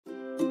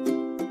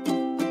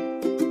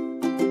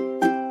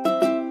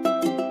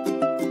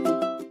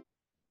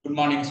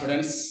morning,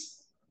 students.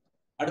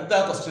 Adutha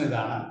question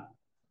idana.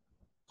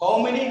 How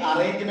many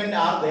arrangements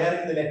are there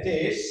in the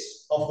letters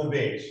of the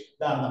page?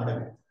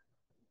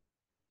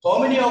 How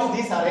many of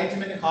these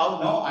arrangements have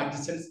no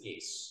adjacent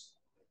case?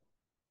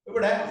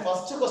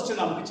 First question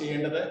namukku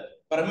cheyendrathu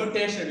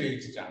permutation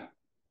upayogichittana.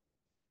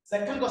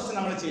 Second question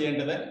nammal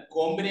cheyendrathu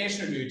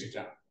combination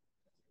upayogichittana.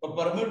 Appo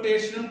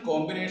permutation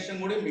combination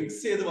koodi mix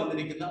cheyidu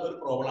vandirikkunna oru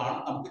problem aanu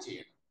namukku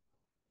cheyyana.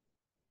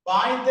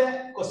 Aayathe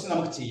question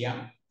namukku cheyyam.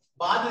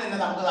 Baadhi thanne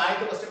namukku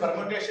aayathe question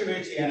permutation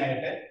upayogichu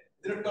cheyanayittu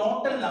idu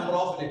total number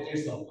of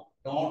letters nokka.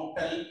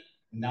 Total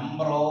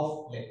number of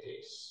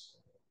letters.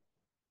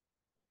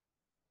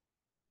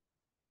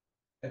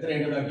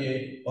 എത്രയുണ്ട് നോക്കിയേ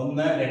 1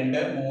 2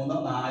 3 4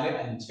 5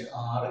 6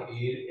 7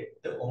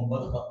 8 9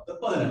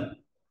 10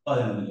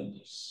 11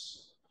 letters.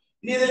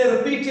 ഇനി ഇതിൽ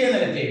repeat ചെയ്യുന്ന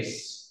letters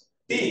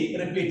T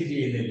repeat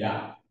ചെയ്യുന്നില്ല,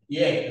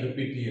 A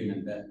repeat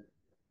ചെയ്യുന്നുണ്ട്.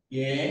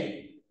 A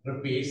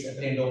repeats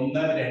എത്രയുണ്ട് 1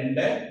 2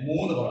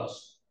 3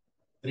 പ്രാവശ്യം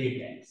 3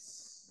 times.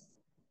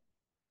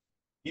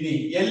 ഇനി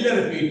എൽ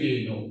റിപ്പീറ്റ്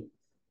ചെയ്യുന്നു,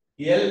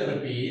 എൽ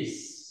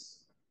റിപ്പീറ്റ്സ്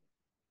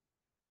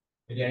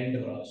 2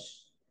 പ്രാവശ്യം.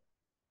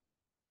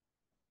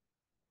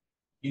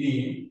 ഇനി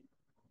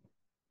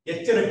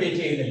എച്ച് റിപ്പീറ്റ്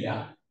ചെയ്യുന്നില്ല,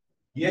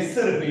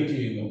 എസ് റിപ്പീറ്റ്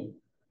ചെയ്യുന്നു,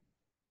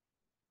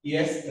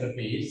 എസ്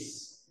റിപ്പീറ്റ്സ്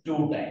 2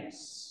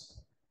 ടൈംസ്.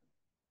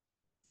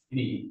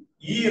 ഇനി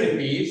ഇ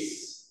റിപ്പീറ്റ്സ്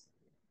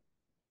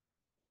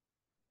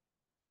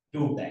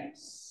 2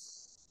 ടൈംസ്.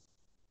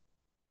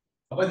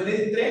 അപ്പൊ ഇതിൽ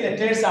ഇത്രയും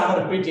ലെറ്റേഴ്സ് ആണ്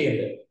റിപ്പീറ്റ്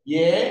ചെയ്യുന്നത്.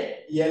 A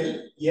L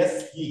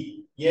S E.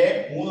 A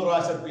 3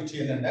 പ്രാവശ്യം റിപ്പീറ്റ്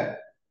ചെയ്യുന്നുണ്ട്,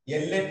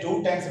 എൽ 2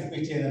 ടൈംസ്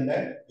റിപ്പീറ്റ് ചെയ്യുന്നുണ്ട്,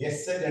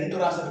 എസ് 2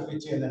 പ്രാവശ്യം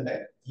റിപ്പീറ്റ് ചെയ്യുന്നുണ്ട്,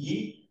 ഇ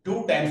 2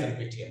 ടൈംസ്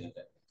റിപ്പീറ്റ്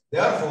ചെയ്യുന്നുണ്ട്.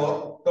 Therefore,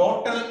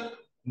 total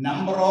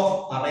number of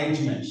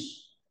arrangements.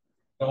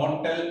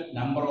 Total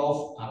number of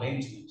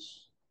arrangements.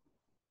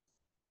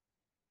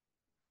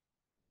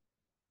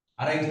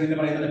 Arrangement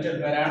പറയുന്ന മറ്റൊരു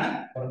പേരാണ്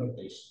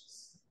permutations.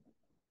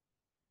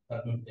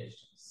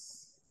 Permutations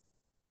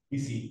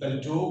is equal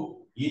to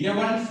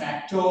 11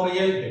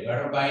 factorial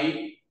divided by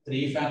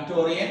 3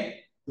 factorial,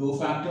 2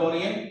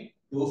 factorial,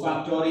 2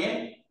 factorial,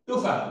 2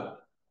 factorial.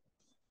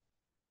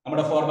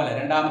 നമ്മുടെ formula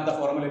രണ്ടാമത്തെ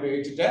formula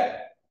ഉപയോഗിച്ചിട്ട്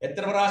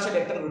എത്ര പ്രാവശ്യം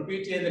ലെറ്റർ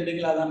റിപ്പീറ്റ്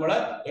ചെയ്യുന്നുണ്ടെങ്കിൽ അത് നമ്മൾ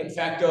n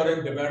factorial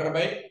divided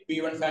by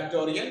p1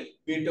 factorial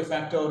p2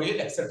 factorial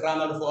etcetera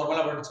എന്നൊരു ഫോർമുല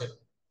പഠിച്ചു.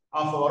 ആ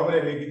ഫോർമുല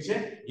ഉപയോഗിച്ച്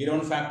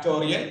 11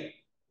 factorial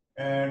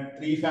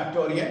 3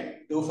 factorial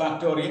 2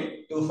 factorial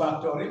 2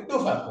 factorial 2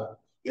 factorial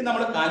ഇത്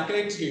നമ്മൾ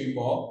കാൽക്കുലേറ്റ്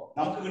ചെയ്യുമ്പോൾ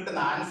നമുക്ക് കിട്ടുന്ന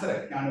ആൻസർ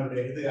ഞാൻ ഇവിടെ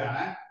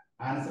എഴുതുകയാണ്.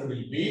 Answer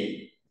will be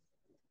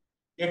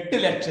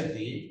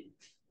 8,31,600.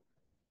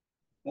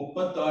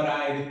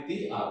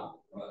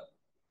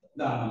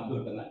 ഇതാണ് നമുക്ക്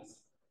കിട്ടുന്ന ആൻസർ.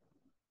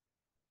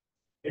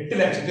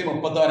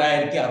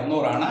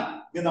 8,31,600 ആണ്.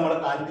 ഇത് നമ്മൾ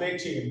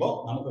കാൽക്കുലേറ്റ് ചെയ്യുമ്പോൾ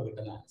നമുക്ക്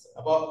കിട്ടുന്ന ആൻസർ.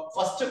 അപ്പോൾ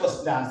ഫസ്റ്റ്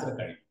ക്വസ്റ്റ്യൻ ആൻസർ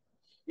കഴിഞ്ഞു.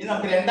 ഇനി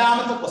നമുക്ക്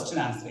രണ്ടാമത്തെ ക്വസ്റ്റ്യൻ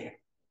ആൻസർ ചെയ്യാം.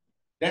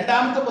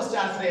 രണ്ടാമത്തെ ക്വസ്റ്റ്യൻ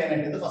ആൻസർ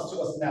ചെയ്യാനായിട്ട് ഇത് ഫസ്റ്റ്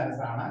ക്വസ്റ്റ്യൻ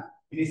ആൻസർ ആണ്.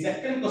 ഇനി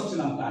സെക്കൻഡ് ക്വസ്റ്റ്യൻ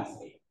നമുക്ക് ആൻസർ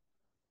ചെയ്യാം.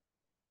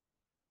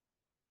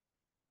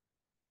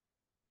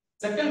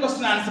 സെക്കൻഡ്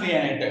ക്വസ്റ്റ്യൻ ആൻസർ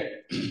ചെയ്യാനായിട്ട്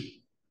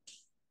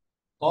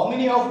how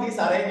many of these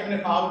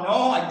arrangements have no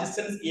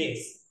adjacent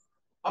A's?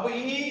 അപ്പൊ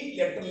ഈ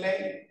ലെറ്ററിലെ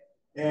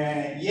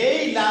എ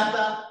ഇല്ലാത്ത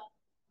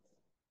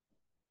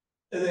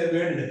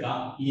വേർഡ് എടുക്കാം.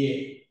 A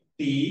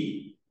T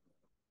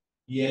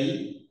L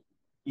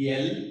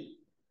L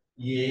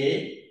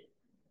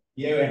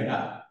A വേണ്ട,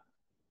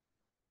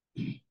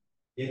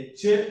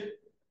 എച്ച്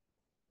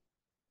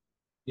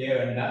എ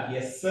വേണ്ട,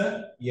 S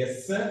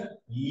S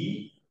E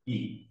E.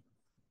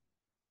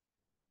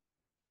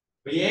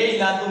 A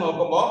ഇല്ലാത്ത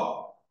നോക്കുമ്പോ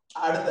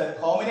അടുത്ത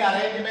how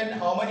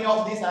many of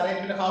these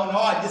arrangements have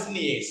no adjacent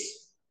A's?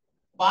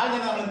 അപ്പൊ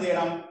ആദ്യം നമ്മൾ എന്ത്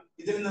ചെയ്യണം,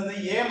 ഇതിൽ നിന്ന്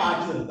എ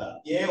മാറ്റി നിർത്താം.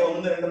 എ 1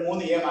 2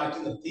 3 എ മാറ്റി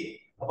നിർത്തി.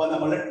 അപ്പൊ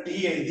നമ്മൾ ടി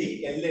എഴുതി,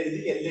 എൽ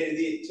എഴുതി, എൽ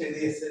എഴുതി, എച്ച്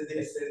എഴുതി, എസ് എഴുതി,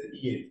 എസ് എഴുതി,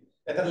 ഇ എഴുതി.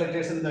 എത്ര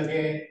ലെറ്റേഴ്സ്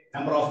എന്തൊക്കെ?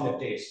 Number of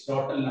letters.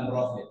 Total number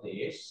of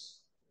letters.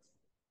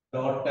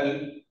 Total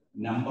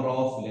number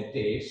of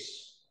letters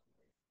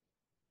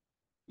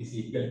is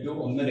equal to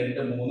 1 2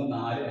 3 4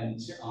 5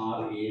 6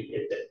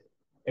 7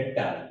 8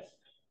 ആണ്.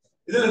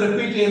 ഇതിൽ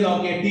റിപ്പീറ്റ് ചെയ്ത്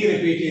നോക്കിയാൽ ടി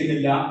റിപ്പീറ്റ്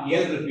ചെയ്യുന്നില്ല,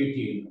 എൽ റിപ്പീറ്റ്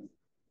ചെയ്യുന്നു.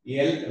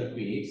 എൽ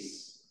റിപ്പീറ്റ്സ്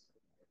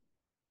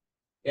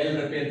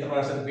എത്ര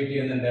പ്രാവശ്യം റിപ്പീറ്റ്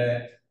ചെയ്യുന്നുണ്ട്?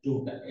 2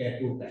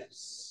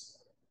 ടൈംസ്.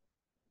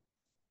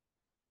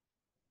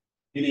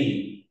 ഇനി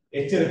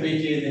എച്ച്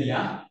റിപ്പീറ്റ് ചെയ്യുന്നില്ല,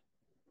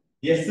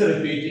 എസ്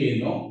റിപ്പീറ്റ്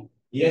ചെയ്യുന്നു.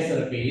 S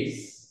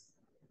repeats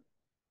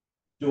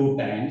 2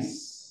 times.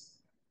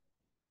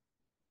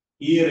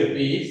 E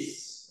repeats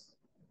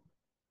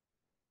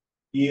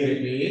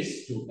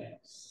 2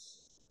 times.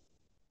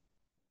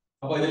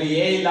 അപ്പൊ ഇതിൽ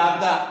എ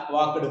ഇല്ലാത്ത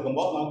വാക്ക്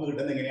എടുക്കുമ്പോൾ നമുക്ക്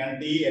കിട്ടുന്നത് എങ്ങനെയാണ്?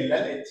 T L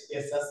L H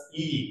S S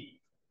E.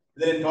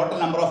 ഇതിൽ ടോട്ടൽ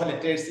നമ്പർ ഓഫ്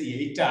ലെറ്റേഴ്സ്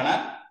 8 ആണ്.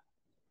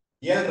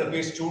 എൽ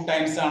റിപ്പീറ്റ്സ് 2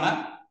 ടൈംസ് ആണ്,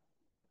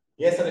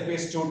 എസ്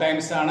റിപ്പീറ്റ്സ് 2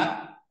 ടൈംസ് ആണ്,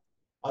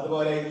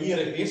 അതുപോലെ ഇ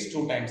റിപ്പീറ്റ്സ്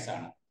 2 ടൈംസ്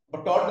ആണ്. അപ്പൊ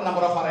total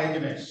number of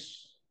arrangements,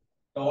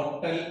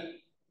 total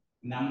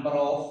number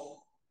of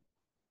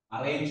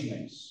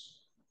arrangements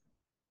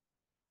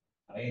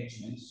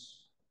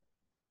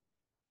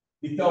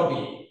without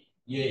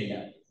A ഇല്ല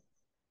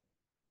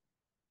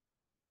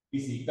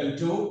is equal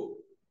to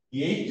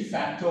 8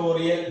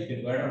 factorial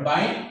divided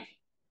by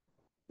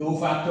 2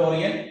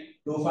 factorial,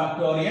 2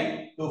 factorial,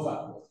 2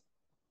 factorial.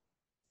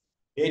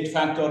 8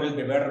 factorial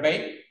divided by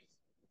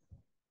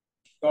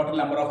total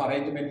number of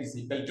arrangement is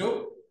equal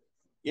to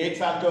 8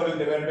 factorial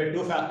divided by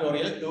 2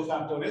 factorial, 2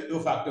 factorial, 2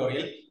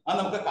 factorial. And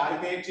we can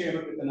calculate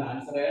the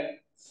answer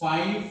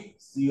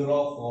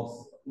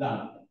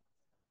 5040.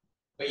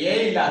 A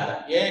is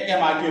that A can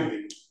mark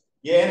it.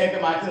 A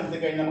can mark it. We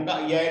can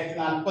calculate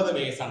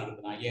base.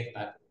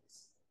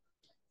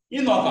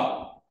 In Noka,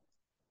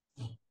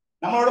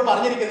 Namada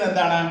Parjik in the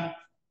Dana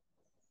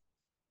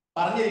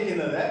Parjik in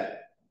the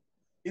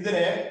either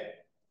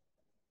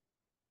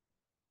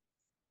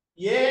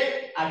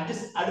A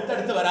adjust at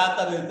the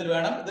Varata with the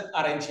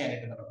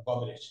arrangement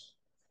combination.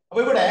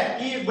 We would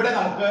have you would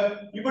have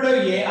you would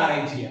have A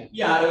arrange here. A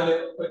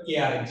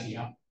arrange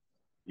here.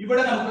 You would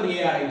have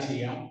A arrange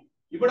here.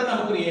 You would have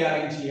A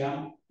arrange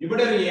here. You would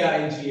have A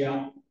arrange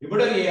here. You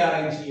would have A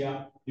arrange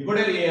here. You would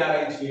have A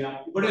arrange here.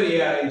 You would have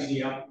A arrange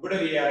here. You would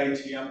have A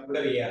arrange here. You would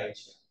have A arrange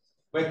here.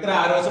 Vector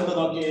arrows of the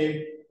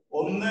Noki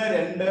 1, 2,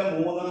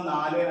 3, 4,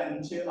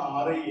 5, 6,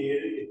 7,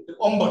 8,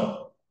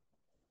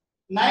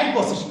 9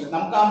 positions. We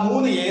have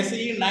 3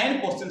 AC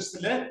 9 positions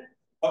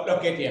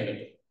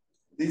locate.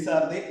 These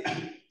are the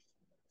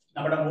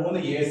number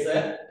 3 A's.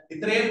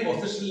 These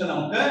positions we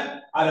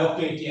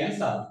allocate. We have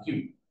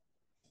 3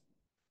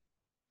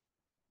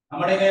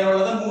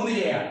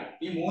 A.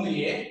 These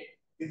 3 A.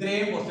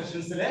 These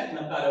positions we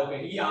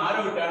allocate. These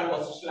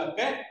positions we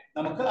allocate.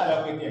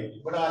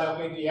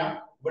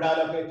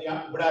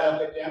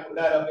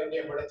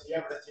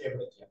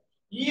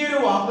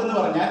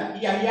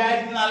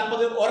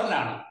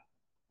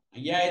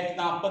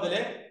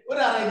 This ഒരു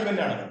arrangement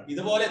ആണ്.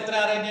 ഇതുപോലെ എത്ര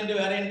arrangement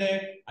വേറെ ഉണ്ട്?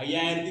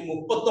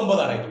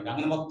 5039 arrangement.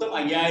 അങ്ങനെ മൊത്തം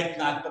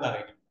 5040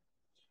 arrangement.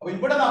 അപ്പോൾ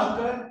ഇവിടെ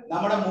നമുക്ക്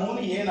നമ്മുടെ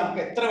 3A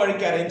നമുക്ക് എത്ര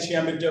വഴിക്ക് അറേഞ്ച്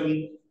ചെയ്യാൻ പറ്റും?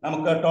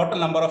 നമുക്ക് total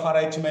number of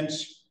arrangements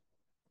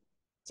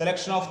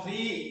selection of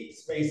 3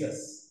 spaces.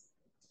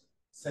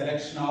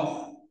 Selection of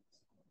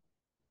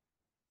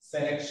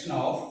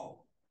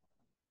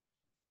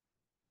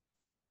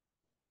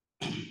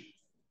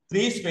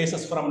 3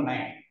 spaces from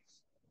 9.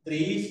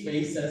 3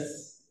 spaces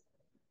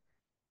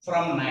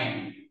from 9.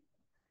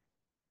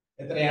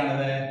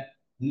 എത്രയാണത്?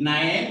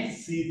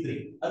 9C3.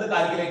 അത്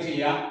കാൽക്കുലേറ്റ്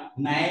ചെയ്യാം.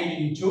 9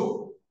 into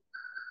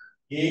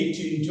 8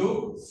 into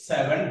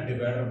 7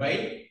 divided by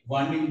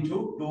 1 into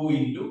 2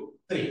 into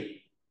 3.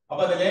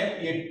 അപ്പോൾ അതിലെ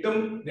 8ഉം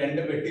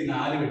 2 വെട്ടി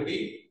 4 വെട്ടി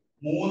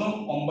 3ഉം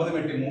 9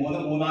 വെട്ടി 3 3 4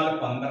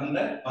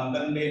 12 12 7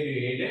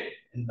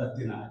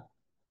 84.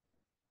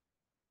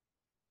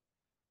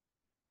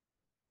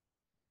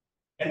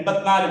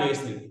 84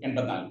 വേസ്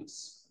 84 വേസ്.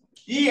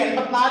 ഈ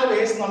 84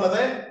 വേസ്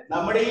എന്നുള്ളത്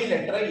നമ്മുടെ ഈ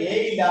ലെറ്റർ എ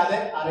ഇല്ലാതെ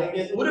അറേഞ്ച്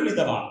ചെയ്ത ഒരു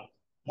വിധമാണ്.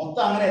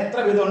 മൊത്തം അങ്ങനെ എത്ര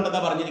വിധം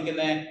ഉണ്ടെന്ന്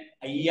പറഞ്ഞിരിക്കുന്നത്?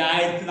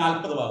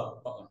 5040 ഭാഗം.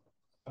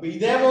 അപ്പൊ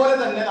ഇതേപോലെ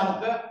തന്നെ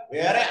നമുക്ക്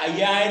വേറെ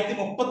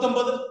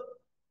 5039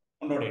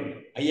 ഉണ്ടോടെയുണ്ട്.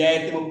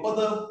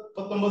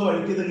 5039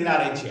 വഴിക്ക് ഇത് ഇങ്ങനെ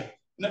അറേഞ്ച് ചെയ്യാം.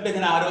 എന്നിട്ട്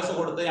ഇങ്ങനെ ആരോസ്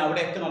കൊടുത്ത്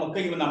അവിടെയൊക്കെ നമുക്ക്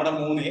നമ്മുടെ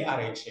 3A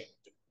അറേഞ്ച് ചെയ്യാൻ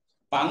പറ്റും.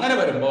 അപ്പൊ അങ്ങനെ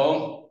വരുമ്പോ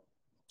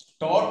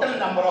total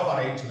number of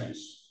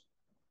arrangements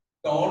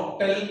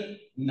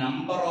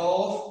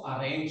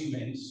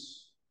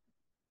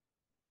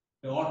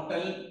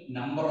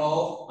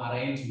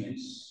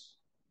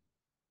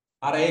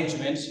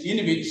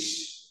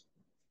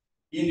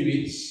in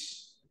which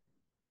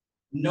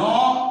no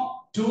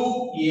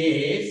two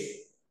A's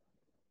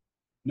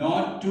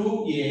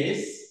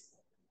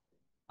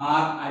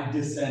are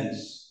adjacent.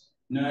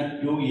 No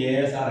two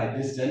A's are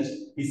adjacent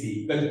is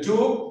equal to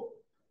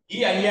ഈ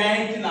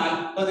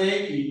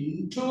 5040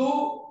 into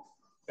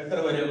എത്ര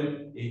വരും?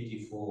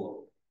 84.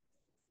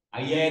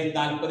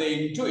 5040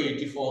 into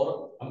 84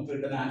 നമുക്ക്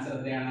കിട്ടുന്ന ആൻസർ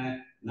എത്രയാണ്?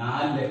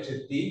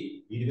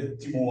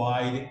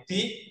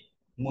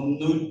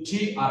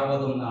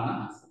 4,23,361 ആണ്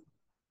ആൻസർ.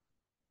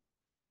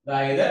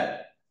 അതായത്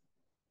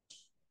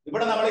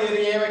ഇവിടെ നമ്മൾ ഒരു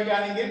എ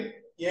വെക്കുകയാണെങ്കിൽ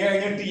എ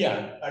കഴിഞ്ഞ ടി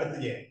ആണ് അടുത്ത്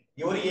ചെയ്യാൻ. ഈ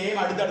ഒരു എയും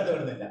അടുത്തടുത്ത്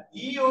വരുന്നില്ല.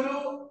 ഈ ഒരു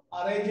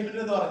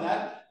അറേഞ്ച്മെന്റ് എന്ന് പറഞ്ഞാൽ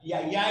ഈ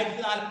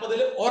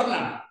 5040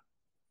 ഒരെണ്ണാണ്.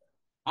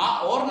 ആ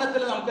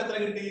ഓർണത്തിൽ നമുക്ക് എത്ര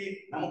കിട്ടി?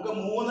 നമുക്ക്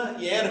 3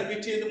 എ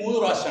റിപ്പീറ്റ് ചെയ്ത് 3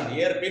 പ്രാവശ്യമാണ്.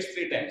 A repeats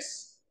 3 times.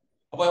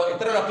 അപ്പൊ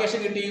എത്ര ലൊക്കേഷൻ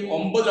കിട്ടി?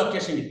 9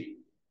 ലൊക്കേഷൻ കിട്ടി.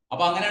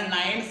 അപ്പൊ അങ്ങനെ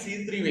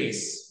 9C3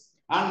 വേസ്.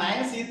 ആ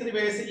 9C3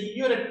 വേസ് ഈ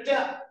ഒരൊറ്റ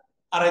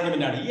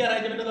അറേഞ്ച്മെന്റ് ആണ്. ഈ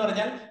അറേഞ്ച്മെന്റ് എന്ന്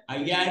പറഞ്ഞാൽ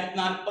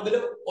 5040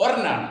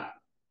 ഒരെണ്ണാണ്.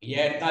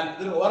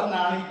 5040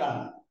 ഒരെണ്ണാണ് ഈ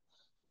കാണുന്നത്.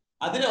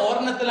 അതിൽ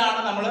ഒരെണ്ണത്തിലാണ്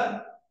നമ്മൾ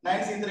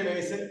 9C3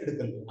 വേസ്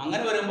എടുക്കുന്നത്.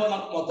 അങ്ങനെ വരുമ്പോൾ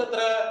നമുക്ക് മൊത്തം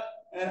എത്ര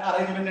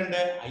അറേഞ്ച്മെന്റ്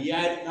ഉണ്ട്?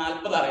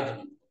 5040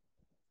 അറേഞ്ച്മെന്റ്.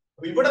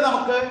 അപ്പൊ ഇവിടെ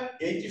നമുക്ക്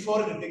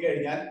 84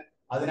 കിട്ടിക്കഴിഞ്ഞാൽ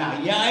അതിനെ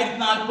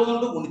 5040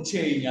 കൊണ്ട് ഗുണിച്ചു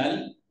കഴിഞ്ഞാൽ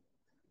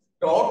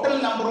total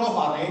number of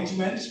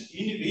arrangements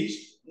in which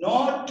no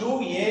to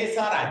A's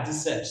R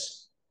adjacent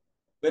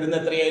വരുന്ന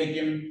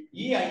എത്രയായിരിക്കും?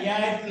 ഈ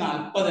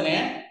 5040നെ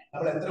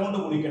നമ്മൾ എത്ര കൊണ്ട്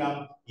ഗുണിക്കണം?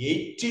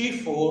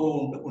 84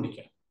 കൊണ്ട്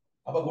ഗുണിക്കണം.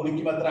 അപ്പൊ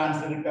ഗുണിക്കുമ്പോൾ എത്ര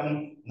ആൻസർ കിട്ടും?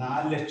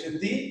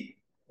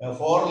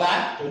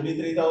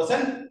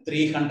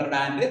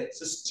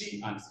 4,23,360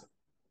 ആൻസർ.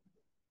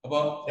 അപ്പൊ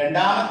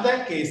രണ്ടാമത്തെ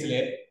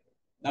കേസില്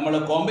നമ്മൾ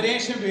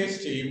കോമ്പിനേഷൻ ബേസ്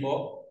ചെയ്യുമ്പോൾ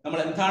നമ്മൾ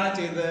എന്താണ്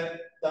ചെയ്തത്?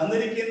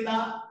 തന്നിരിക്കുന്ന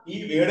ഈ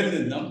വേർഡിൽ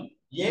നിന്നും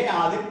എ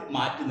ആദ്യം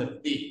മാറ്റി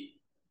നിർത്തി.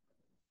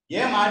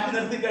 എ മാറ്റി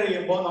നിർത്തി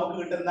കഴിയുമ്പോൾ നമുക്ക്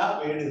കിട്ടുന്ന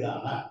വേർഡ്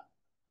ഇതാണ്.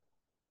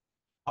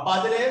 അപ്പൊ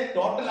അതില്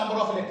ടോട്ടൽ നമ്പർ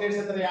ഓഫ് ലെറ്റേഴ്സ്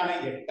എത്രയാണ്?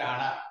 8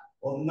 ആണ്.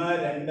 1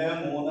 2 3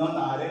 4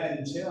 5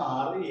 6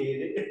 7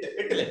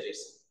 8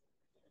 ലെറ്റേഴ്സ്.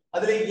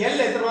 അതിൽ എൽ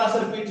എത്ര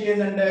പ്രാവശ്യം റിപ്പീറ്റ്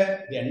ചെയ്യുന്നുണ്ട്?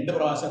 2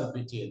 പ്രാവശ്യം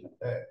റിപ്പീറ്റ്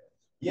ചെയ്യുന്നുണ്ട്.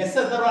 എസ്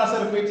എത്ര പ്രാവശ്യം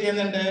റിപ്പീറ്റ്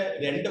ചെയ്യുന്നുണ്ട്?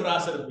 2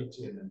 പ്രാവശ്യം റിപ്പീറ്റ്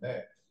ചെയ്യുന്നുണ്ട്.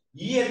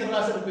 ഇ എത്ര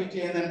പ്രാവശ്യം റിപ്പീറ്റ്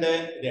ചെയ്യുന്നുണ്ട്?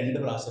 2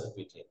 പ്രാവശ്യം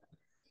റിപ്പീറ്റ് ചെയ്യുന്നുണ്ട്.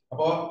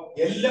 അപ്പോ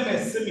എല്ലും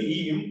എസും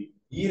ഇയും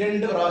ഈ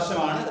 2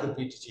 പ്രാവശ്യമാണ്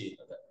റിപ്പീറ്റ്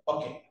ചെയ്യുന്നത്.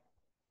 ഓക്കെ.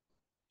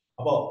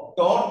 അപ്പോ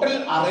total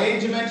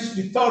arrangement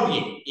without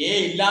A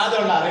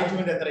ഇല്ലാതെയുള്ള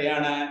arrangement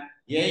എത്രയാണ്?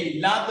 എ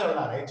ഇല്ലാതെയുള്ള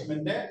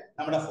അറേഞ്ച്മെന്റ്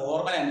നമ്മുടെ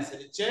ഫോർമുല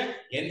അനുസരിച്ച്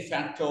n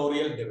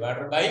factorial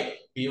divided by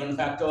p1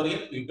 factorial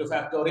p2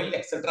 factorial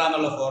etcetera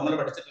എന്നുള്ള ഫോർമുല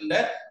പഠിച്ചിട്ടുണ്ട്.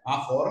 ആ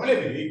ഫോർമുല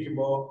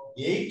ഉപയോഗിക്കുമ്പോൾ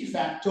 8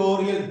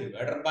 factorial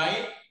divided by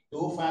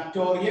 2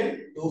 factorial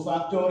 2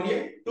 factorial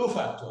 2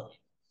 factorial.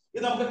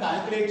 ഇത് നമുക്ക്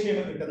കാൽക്കുലേറ്റ്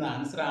ചെയ്യുമ്പോൾ കിട്ടുന്ന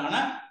ആൻസർ ആണ്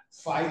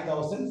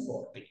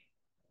 5040.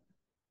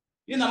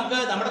 ഇനി നമുക്ക്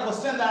നമ്മുടെ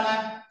ക്വസ്റ്റ്യൻ എന്താണ്?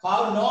 How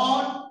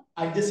not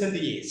adjacent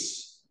years.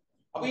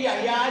 അപ്പൊ ഈ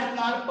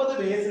 5040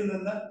 ബേസിൽ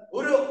നിന്ന്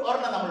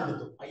ഒരെണ്ണം നമ്മൾ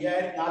എടുത്തു.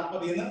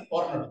 5040 നിന്ന്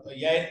ഒരെണ്ണം എടുത്തു.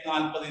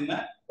 5040 നിന്ന്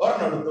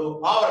ഒരെണ്ണം എടുത്തു.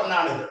 ആ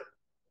ഒരെണ്ണാണിത്.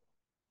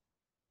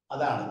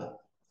 അതാണിത്.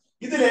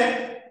 ഇതില്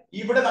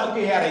ഇവിടെ നമുക്ക്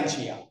എ അറേഞ്ച്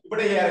ചെയ്യാം.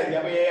 ഇവിടെ എ അറേഞ്ച്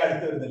ചെയ്യാം. അപ്പൊ എ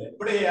അടുത്ത് വരുന്നില്ല.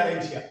 ഇവിടെ എ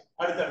അറേഞ്ച് ചെയ്യാം.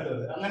 അടുത്തടുത്ത്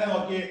വരുന്നത്. അങ്ങനെ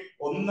നോക്കി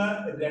 1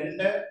 2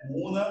 3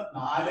 4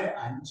 5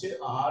 6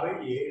 7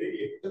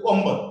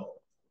 8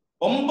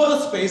 9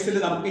 സ്പേസിൽ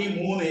നമുക്ക് ഈ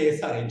 3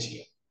 എസ് അറേഞ്ച്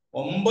ചെയ്യാം.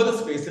 9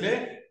 സ്പേസിൽ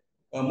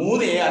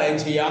 3 എ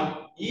അറേഞ്ച് ചെയ്യാം.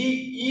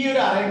 ഈ ഒരു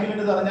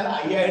അറേഞ്ച്മെന്റ് എന്ന് പറഞ്ഞാൽ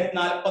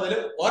 5040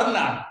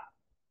 ഒരെണ്ണാണ്.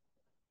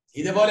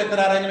 ഇതുപോലെ എത്ര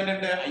അറേഞ്ച്മെന്റ്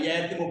ഉണ്ട്?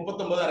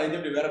 5039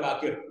 അറേഞ്ച്മെന്റ് വേറെ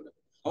ബാക്കി എടുക്കുന്നുണ്ട്.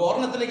 അപ്പൊ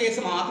ഒരെണ്ണത്തിന്റെ കേസ്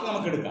മാത്രം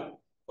നമുക്ക് എടുക്കാം.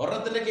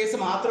 ഒരെണ്ണത്തിന്റെ കേസ്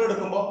മാത്രം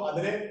എടുക്കുമ്പോൾ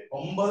അതില്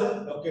 9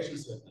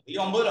 ലൊക്കേഷൻസ് വരുന്നുണ്ട്. ഈ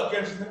 9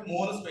 ലൊക്കേഷൻസിൽ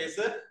 3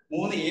 സ്പേസ്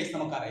 3 എസ്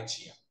നമുക്ക് അറേഞ്ച്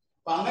ചെയ്യാം.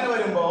 അപ്പൊ അങ്ങനെ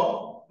വരുമ്പോ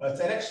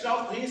സെലക്ഷൻ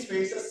ഓഫ് 3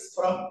 സ്പേസസ്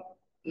ഫ്രം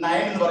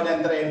 9 എന്ന് പറഞ്ഞാൽ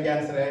എത്രയായിരിക്കും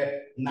ആൻസർ?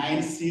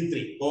 9C3.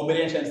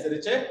 കോമ്പിനേഷൻ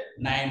അനുസരിച്ച്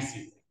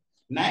 9C3.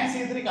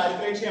 9C3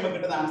 കാൽക്കുലേറ്റ് ചെയ്യുമ്പോൾ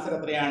കിട്ടുന്ന ആൻസർ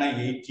എത്രയാണ്?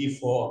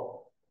 84.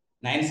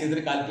 9C3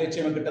 കാൽക്കുലേറ്റ്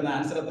ചെയ്യുമ്പോൾ കിട്ടുന്ന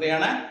ആൻസർ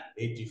എത്രയാണ്?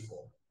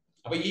 84.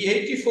 അപ്പൊ ഈ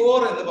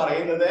 84 എന്ന്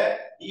പറയുന്നത്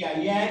ഈ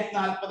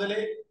 5040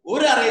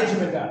 ഒരു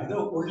അറേഞ്ച്മെന്റ് ആണ്. ഇത്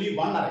only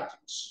one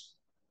arrangement.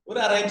 ഒരു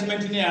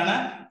അറേഞ്ച്മെന്റിലാണ്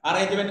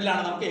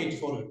നമുക്ക്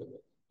 84 കിട്ടുന്നത്.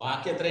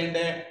 ബാക്കി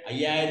എത്രയുണ്ട്?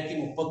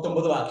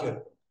 5039 ബാക്കി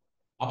കിട്ടും.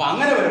 അപ്പൊ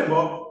അങ്ങനെ വരുമ്പോ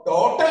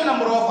total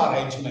number of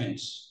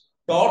arrangements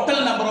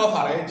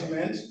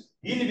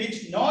in which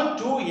no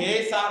 2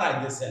 A's are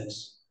adjacent.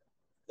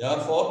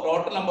 Therefore,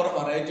 total number of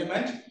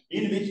arrangements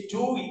in which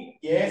 2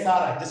 A's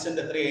are adjacent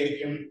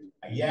എത്രയായിരിക്കും?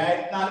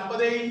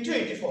 5040 into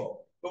 84.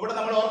 ഇവിടെ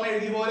നമ്മൾ ഓർമ്മ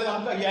എഴുതിയ പോലെ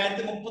നമുക്ക്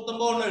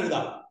 5039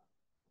 എഴുതാം.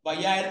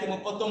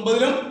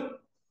 5039ലും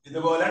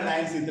ഇതുപോലെ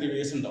 9C3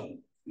 വേസ് ഉണ്ടാവും.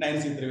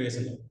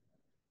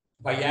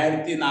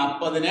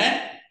 5040നെ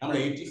നമ്മൾ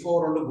 84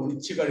 കൊണ്ട്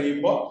ഗുണിച്ചു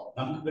കഴിയുമ്പോൾ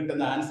നമുക്ക്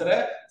കിട്ടുന്ന ആൻസർ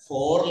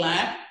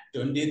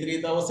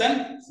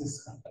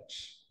 4,23,600.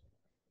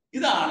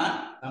 ഇതാണ്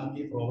നമുക്ക്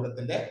ഈ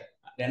പ്രോബ്ലത്തിന്റെ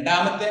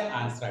രണ്ടാമത്തെ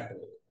ആൻസർ ആയിട്ട്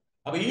വരുന്നത്.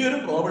 അപ്പൊ ഈ ഒരു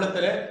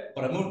പ്രോബ്ലത്തില്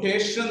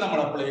പെർമ്യൂട്ടേഷൻ നമ്മൾ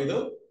അപ്ലൈ ചെയ്തു,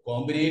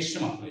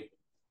 കോമ്പിനേഷൻ അപ്ലൈ ചെയ്തു.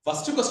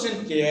 ഫസ്റ്റ് ക്വസ്റ്റ്യൻ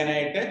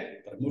ചെയ്യാനായിട്ട്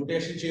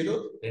പെർമ്യൂട്ടേഷൻ ചെയ്തു,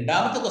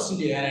 രണ്ടാമത്തെ ക്വസ്റ്റ്യൻ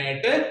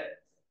ചെയ്യാനായിട്ട്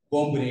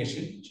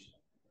കോമ്പിനേഷൻ ചെയ്തു.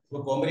 അപ്പൊ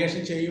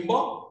കോമ്പിനേഷൻ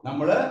ചെയ്യുമ്പോൾ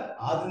നമ്മൾ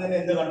ആദ്യം തന്നെ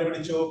എന്ത്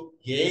കണ്ടുപിടിച്ചു?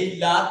 എ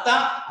ഇല്ലാത്ത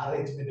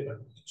അറേഞ്ച്മെന്റ്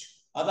കണ്ടുപിടിച്ചു.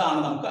 അതാണ്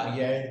നമുക്ക്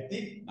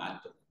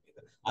 5040.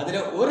 അതിൽ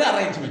ഒരു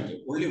അറേഞ്ച്മെന്റ്,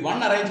 only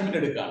one അറേഞ്ച്മെന്റ്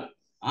എടുക്കുകയാണ്.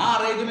 ആ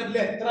അറേഞ്ച്മെന്റിൽ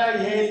എത്ര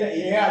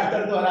എ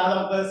അടുത്തടുത്ത് വരാതെ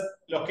നമുക്ക്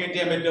ലൊക്കേറ്റ്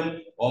ചെയ്യാൻ പറ്റും?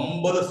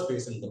 9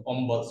 സ്പേസ് ഉണ്ട്.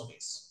 9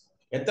 സ്പേസ്.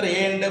 എത്ര എ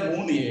ഉണ്ട്?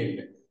 3 എ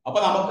ഉണ്ട്. അപ്പൊ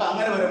നമുക്ക്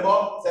അങ്ങനെ വരുമ്പോ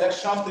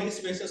selection of 3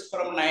 spaces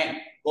from 9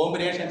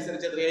 combination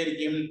അനുസരിച്ച്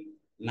എത്രയായിരിക്കും?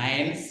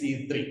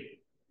 9C3.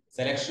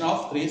 Selection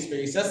of 3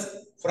 spaces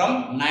from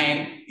 9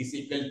 is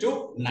equal to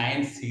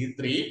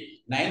 9C3.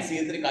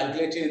 9C3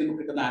 calculate ചെയ്ത്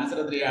കിട്ടുന്ന ആൻസർ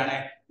എത്രയാണ്?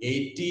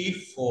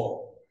 84.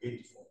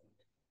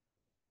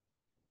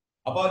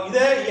 അപ്പൊ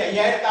ഇത് ഈ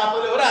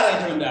 5040 ഒരു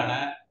അറേഞ്ച്മെന്റ് ആണ്.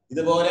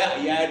 ഇതുപോലെ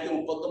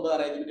 5039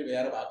 അറേഞ്ച്മെന്റ്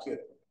വേറെ ബാക്കി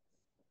എടുക്കും.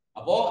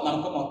 അപ്പോ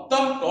നമുക്ക്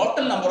മൊത്തം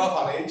total number of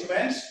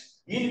arrangements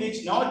in which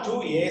no 2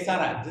 A's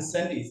are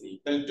adjacent is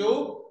equal to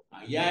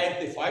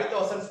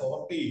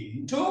 5040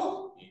 into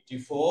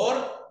 84.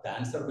 The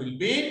answer will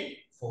be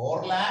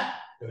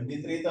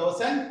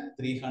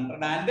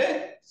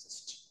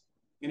 4,23,360.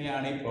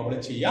 ഇങ്ങനെയാണ് ഈ പ്രോബ്ലം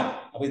ചെയ്യാം.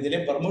 അപ്പൊ ഇതിലെ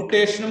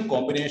പെർമ്യൂട്ടേഷനും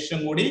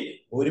കോമ്പിനേഷനും കൂടി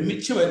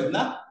ഒരുമിച്ച് വരുന്ന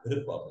ഒരു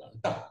പ്രോബ്ലം ആണ്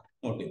കേട്ടോ.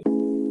 നോട്ട് ചെയ്തു.